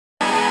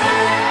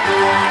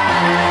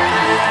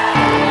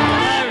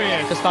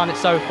just found it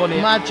so funny.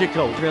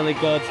 Magical. Really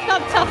good.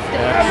 Fantastic.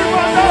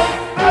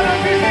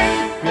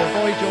 If you're a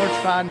Boy George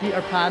fan,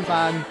 Peter Pan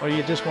fan, or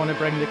you just want to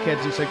bring the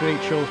kids, it's a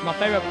great show. My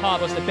favourite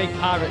part was the big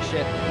pirate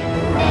ship.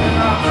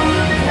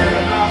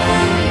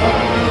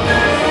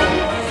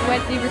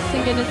 When he was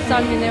singing his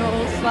song and they were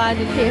all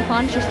sliding, Peter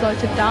Pan just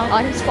floated down.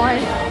 I was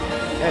fine.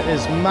 It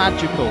is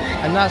magical,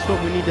 and that's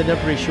what we need in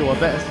every show, a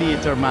bit of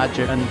theatre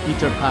magic, and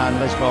Peter Pan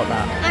has got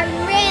that. I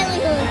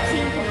really love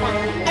Peter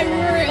Pan. I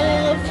really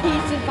love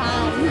Peter Pan.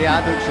 The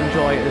adults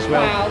enjoy it as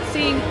well. Wow,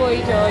 seeing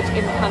Boy George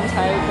in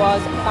Panto was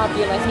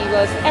fabulous. He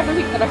was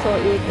everything that I thought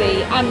he would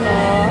be, and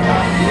more.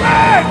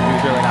 It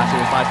was really nice.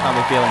 It was nice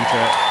family feeling to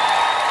it.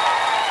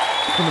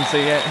 Come and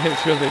see it.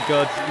 It's really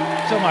good.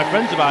 Tell my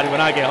friends about it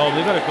when I get home.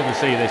 They've got to come and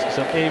see this.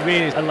 It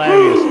really is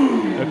hilarious.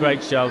 A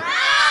great show.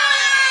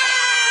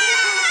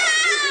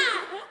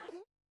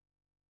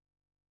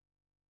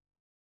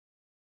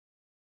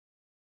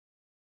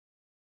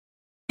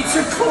 It's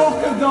a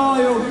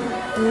crocodile.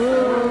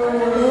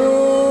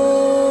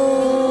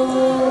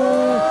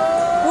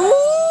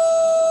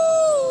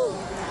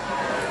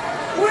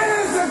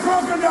 Where's the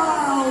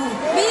crocodile?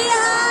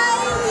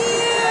 Behind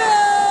you!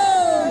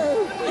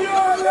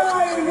 You're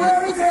lying.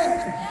 Where is it?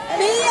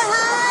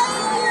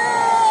 Behind you!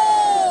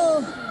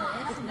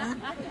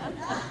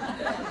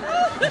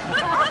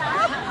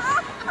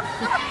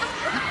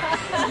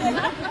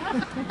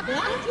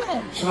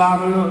 Shall I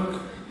have a look?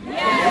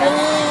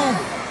 Yeah.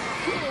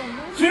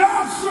 Should I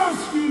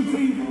trust you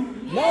people?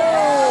 No!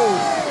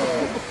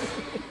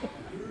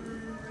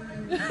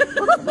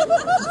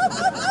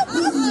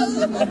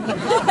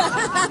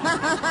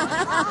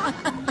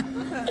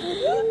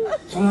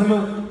 Shall I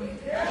look?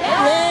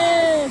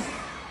 Yeah.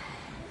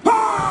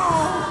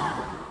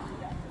 Ah!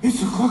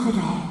 It's a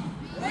crocodile.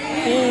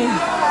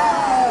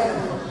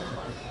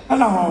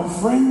 Hello, old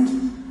friend.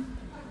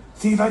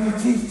 See, you've had your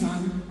teeth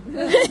done.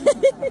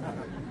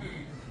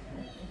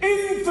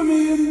 Infamy,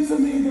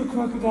 infamy, the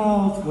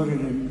crocodile's got an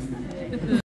infamy.